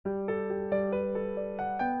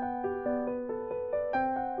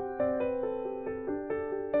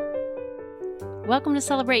Welcome to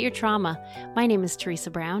Celebrate Your Trauma. My name is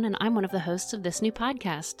Teresa Brown, and I'm one of the hosts of this new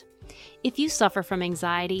podcast. If you suffer from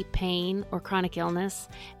anxiety, pain, or chronic illness,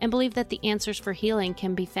 and believe that the answers for healing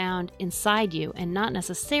can be found inside you and not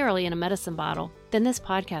necessarily in a medicine bottle, then this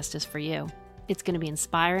podcast is for you. It's going to be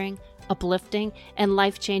inspiring, uplifting, and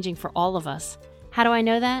life-changing for all of us. How do I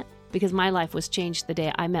know that? Because my life was changed the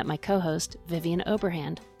day I met my co-host, Vivian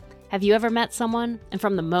Oberhand. Have you ever met someone, and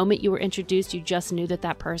from the moment you were introduced, you just knew that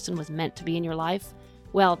that person was meant to be in your life?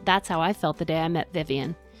 Well, that's how I felt the day I met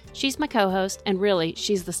Vivian. She's my co-host, and really,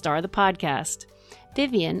 she's the star of the podcast.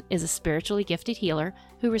 Vivian is a spiritually gifted healer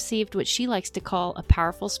who received what she likes to call a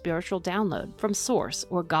powerful spiritual download from Source,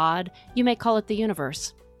 or God, you may call it the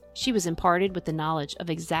universe. She was imparted with the knowledge of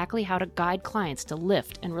exactly how to guide clients to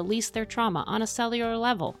lift and release their trauma on a cellular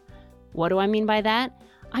level. What do I mean by that?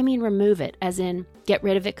 I mean remove it, as in get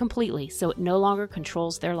rid of it completely so it no longer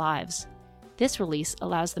controls their lives. This release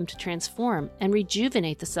allows them to transform and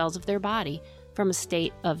rejuvenate the cells of their body from a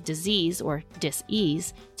state of disease or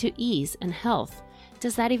dis-ease to ease and health.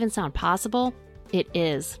 Does that even sound possible? It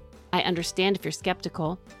is. I understand if you're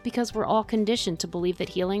skeptical, because we're all conditioned to believe that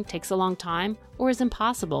healing takes a long time or is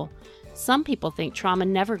impossible. Some people think trauma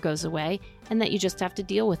never goes away and that you just have to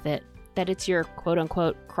deal with it, that it's your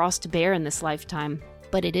quote-unquote cross to bear in this lifetime.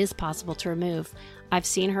 But it is possible to remove. I've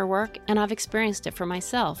seen her work, and I've experienced it for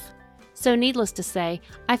myself. So needless to say,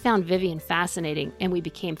 I found Vivian fascinating, and we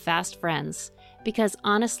became fast friends. Because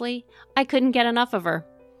honestly, I couldn't get enough of her.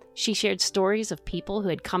 She shared stories of people who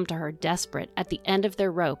had come to her desperate at the end of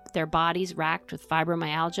their rope, their bodies racked with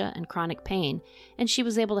fibromyalgia and chronic pain, and she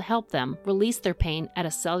was able to help them release their pain at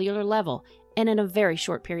a cellular level and in a very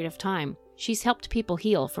short period of time. She's helped people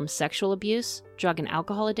heal from sexual abuse, drug and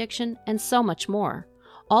alcohol addiction, and so much more.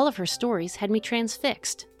 All of her stories had me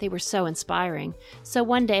transfixed. They were so inspiring. So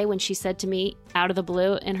one day when she said to me, out of the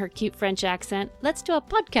blue, in her cute French accent, "Let's do a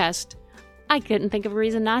podcast," I couldn't think of a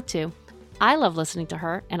reason not to. I love listening to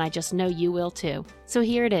her, and I just know you will too. So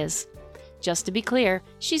here it is. Just to be clear,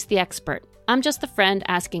 she's the expert. I'm just the friend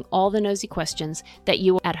asking all the nosy questions that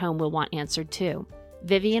you at home will want answered too.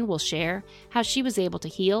 Vivian will share how she was able to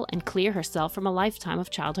heal and clear herself from a lifetime of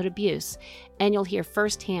childhood abuse, and you'll hear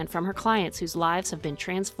firsthand from her clients whose lives have been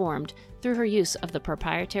transformed through her use of the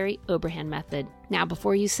proprietary Oberhand method. Now,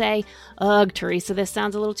 before you say, "Ugh, Teresa, this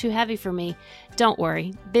sounds a little too heavy for me," don't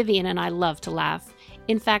worry. Vivian and I love to laugh.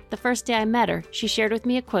 In fact, the first day I met her, she shared with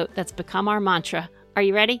me a quote that's become our mantra. Are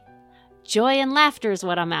you ready? "Joy and laughter is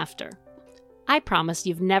what I'm after." I promise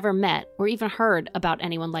you've never met or even heard about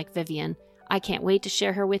anyone like Vivian. I can't wait to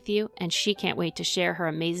share her with you, and she can't wait to share her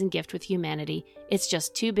amazing gift with humanity. It's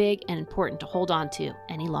just too big and important to hold on to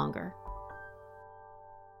any longer.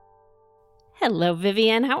 Hello,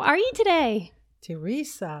 Vivian. How are you today?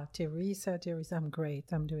 Teresa, I'm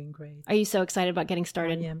great. I'm doing great. Are you so excited about getting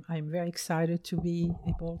started? I am. I'm very excited to be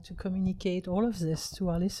able to communicate all of this to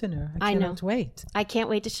our listener. I cannot wait. I can't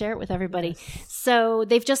wait to share it with everybody. Yes. So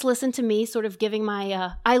they've just listened to me sort of giving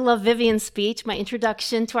my I Love Vivian speech, my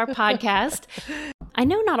introduction to our podcast. I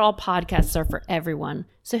know not all podcasts are for everyone.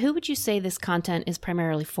 So who would you say this content is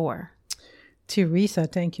primarily for? Teresa,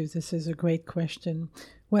 thank you. This is a great question.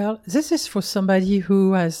 Well, this is for somebody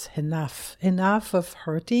who has enough of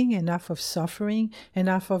hurting, enough of suffering,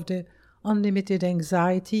 enough of the unlimited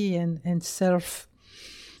anxiety and self-doubt.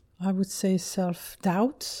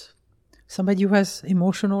 Somebody who has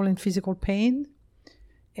emotional and physical pain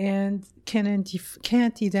and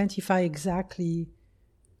can't identify exactly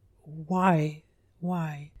why.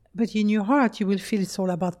 But in your heart, you will feel it's all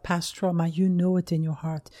about past trauma. You know it in your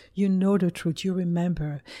heart. You know the truth. You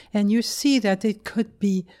remember. And you see that it could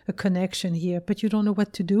be a connection here, but you don't know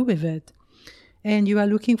what to do with it. And you are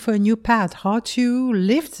looking for a new path, how to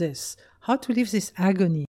live this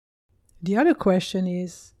agony. The other question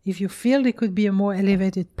is, if you feel there could be a more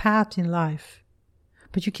elevated path in life,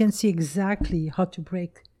 but you can see exactly how to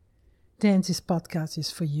break, then this podcast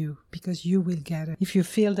is for you, because you will get it. If you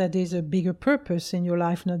feel that there's a bigger purpose in your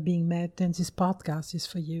life not being met, then this podcast is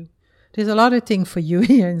for you. There's a lot of things for you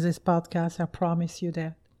here in this podcast, I promise you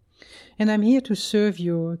that. And I'm here to serve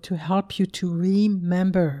you, to help you to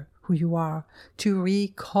remember who you are, to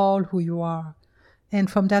recall who you are. And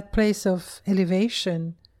from that place of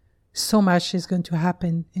elevation, so much is going to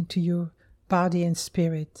happen into your body and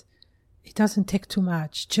spirit. It doesn't take too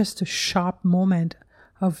much, just a sharp moment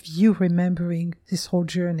of you remembering this whole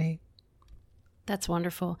journey. That's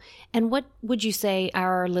wonderful. And what would you say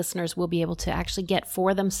our listeners will be able to actually get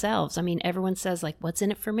for themselves? I mean, everyone says, like, what's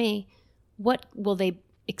in it for me? What will they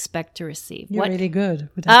expect to receive? You're really good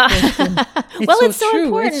with that question. It's so true.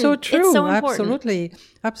 important. It's so true. It's so important.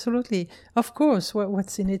 Absolutely. Of course,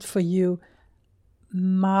 what's in it for you?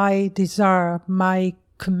 my desire, my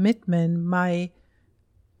commitment, my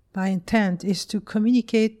intent is to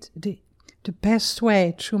communicate the best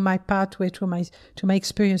way through my pathway, to my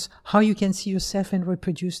experience, how you can see yourself and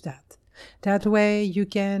reproduce that. That way you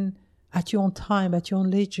can, at your own time, at your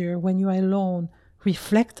own leisure, when you are alone,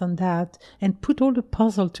 reflect on that and put all the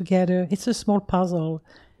puzzle together. It's a small puzzle,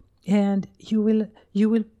 and you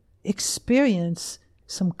will experience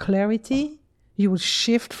some clarity. You will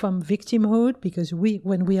shift from victimhood, because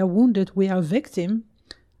when we are wounded, we are a victim.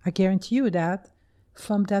 I guarantee you that.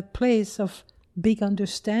 From that place of big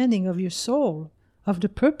understanding of your soul, of the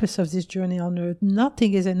purpose of this journey on earth.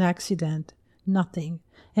 Nothing is an accident. Nothing.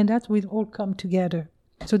 And that will all come together.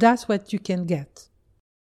 So that's what you can get.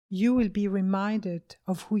 You will be reminded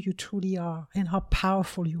of who you truly are and how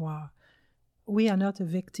powerful you are. We are not a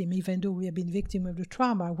victim, even though we have been victim of the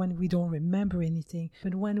trauma when we don't remember anything.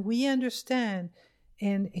 But when we understand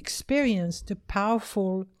and experience the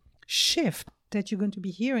powerful shift that you're going to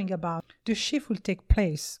be hearing about, the shift will take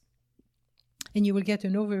place. And you will get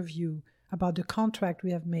an overview about the contract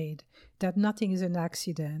we have made, that nothing is an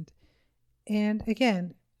accident. And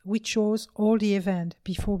again, we chose all the events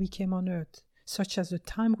before we came on earth, such as the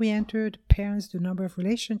time we entered, parents, the number of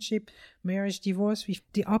relationships, marriage, divorce,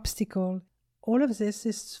 the obstacle. All of this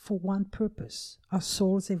is for one purpose, our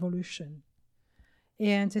soul's evolution.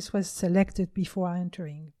 And this was selected before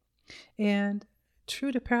entering. And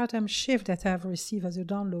through the paradigm shift that I've received as a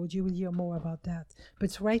download, you will hear more about that.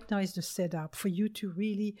 But right now is the setup for you to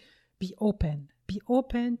really be open. Be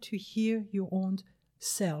open to hear your own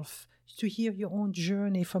self, to hear your own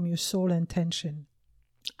journey from your soul intention.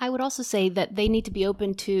 I would also say that they need to be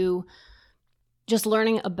open to just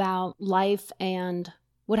learning about life and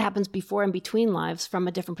what happens before and between lives from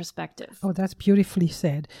a different perspective. Oh, that's beautifully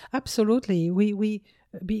said. Absolutely.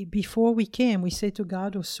 Before we came, we say to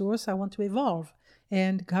God or Source, I want to evolve.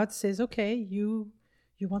 And God says, okay, you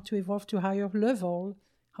want to evolve to a higher level.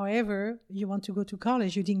 However, you want to go to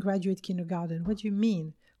college. You didn't graduate kindergarten. What do you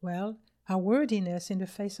mean? Well, our worthiness in the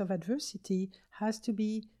face of adversity has to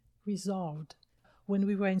be resolved. When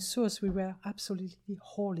we were in Source, we were absolutely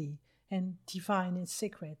holy and divine and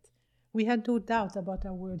sacred. We had no doubt about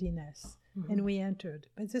our worthiness, and we entered.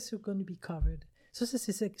 But this is going to be covered. So this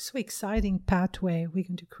is a so exciting pathway we're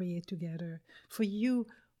going to create together. For you,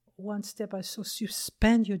 one step, so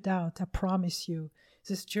suspend your doubt, I promise you.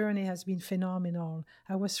 This journey has been phenomenal.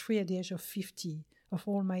 I was free at the age of 50 of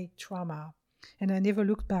all my trauma, and I never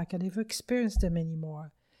looked back. I never experienced them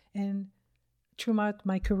anymore. And throughout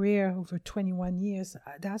my career, over 21 years,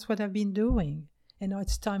 that's what I've been doing. And now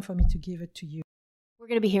it's time for me to give it to you. We're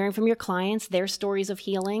going to be hearing from your clients, their stories of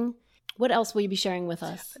healing. What else will you be sharing with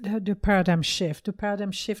us? The paradigm shift. The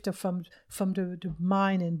paradigm shift from the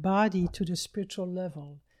mind and body to the spiritual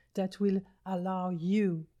level that will allow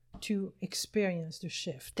you to experience the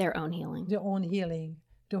shift. Their own healing. Their own healing.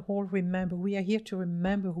 The whole remember. We are here to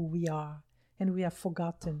remember who we are. And we have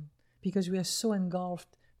forgotten because we are so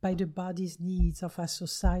engulfed by the body's needs of our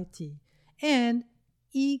society. And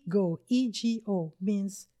ego, E-G-O,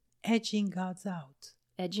 means edging God out.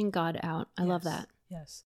 Edging God out. I love that.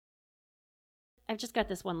 Yes. I've just got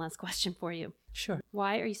this one last question for you. Sure.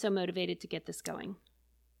 Why are you so motivated to get this going?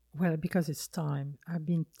 Well, because it's time. I've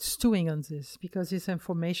been stewing on this because this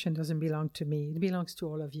information doesn't belong to me. It belongs to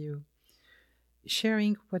all of you.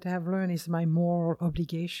 Sharing what I have learned is my moral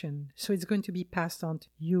obligation. So it's going to be passed on to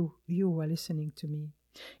you who are listening to me.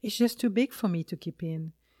 It's just too big for me to keep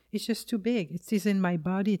in. It's just too big. It is in my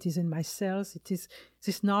body. It is in my cells.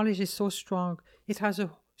 This knowledge is so strong. It has a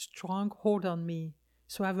strong hold on me.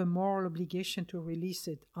 So I have a moral obligation to release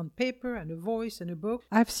it on paper and a voice and a book.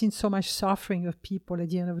 I've seen so much suffering of people at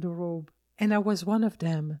the end of the rope, and I was one of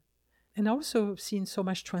them. And I also seen so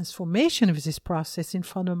much transformation of this process in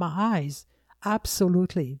front of my eyes.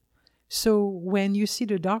 Absolutely. So when you see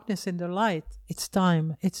the darkness and the light, it's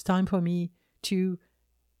time. It's time for me to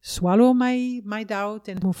swallow my doubt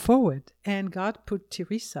and move forward. And God put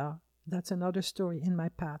Teresa, that's another story, in my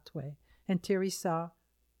pathway. And Teresa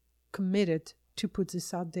committed to put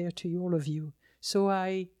this out there to all of you. So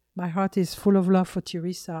my heart is full of love for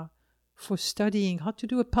Teresa, for studying how to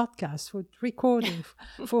do a podcast, for recording,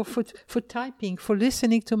 for typing, for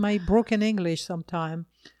listening to my broken English sometime,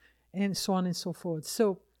 and so on and so forth.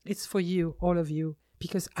 So it's for you, all of you,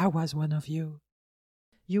 because I was one of you.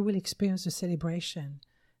 You will experience the celebration.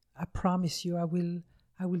 I promise you, I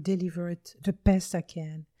will deliver it the best I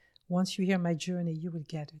can. Once you hear my journey, you will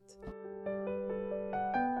get it.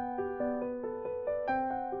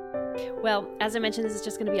 Well, as I mentioned, this is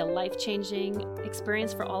just going to be a life-changing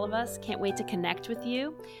experience for all of us. Can't wait to connect with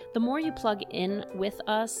you. The more you plug in with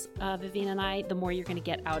us, Vivian and I, the more you're going to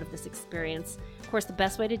get out of this experience. Of course, the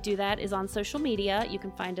best way to do that is on social media. You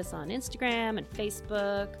can find us on Instagram and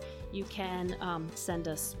Facebook. You can send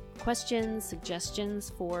us questions,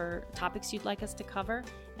 suggestions for topics you'd like us to cover,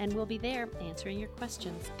 and we'll be there answering your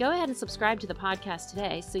questions. Go ahead and subscribe to the podcast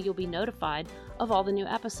today so you'll be notified of all the new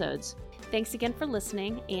episodes. Thanks again for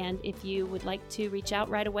listening, and if you would like to reach out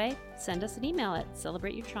right away, send us an email at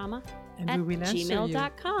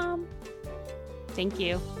celebrateyourtrauma@gmail.com. Thank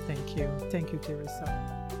you. Thank you,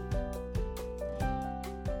 Teresa.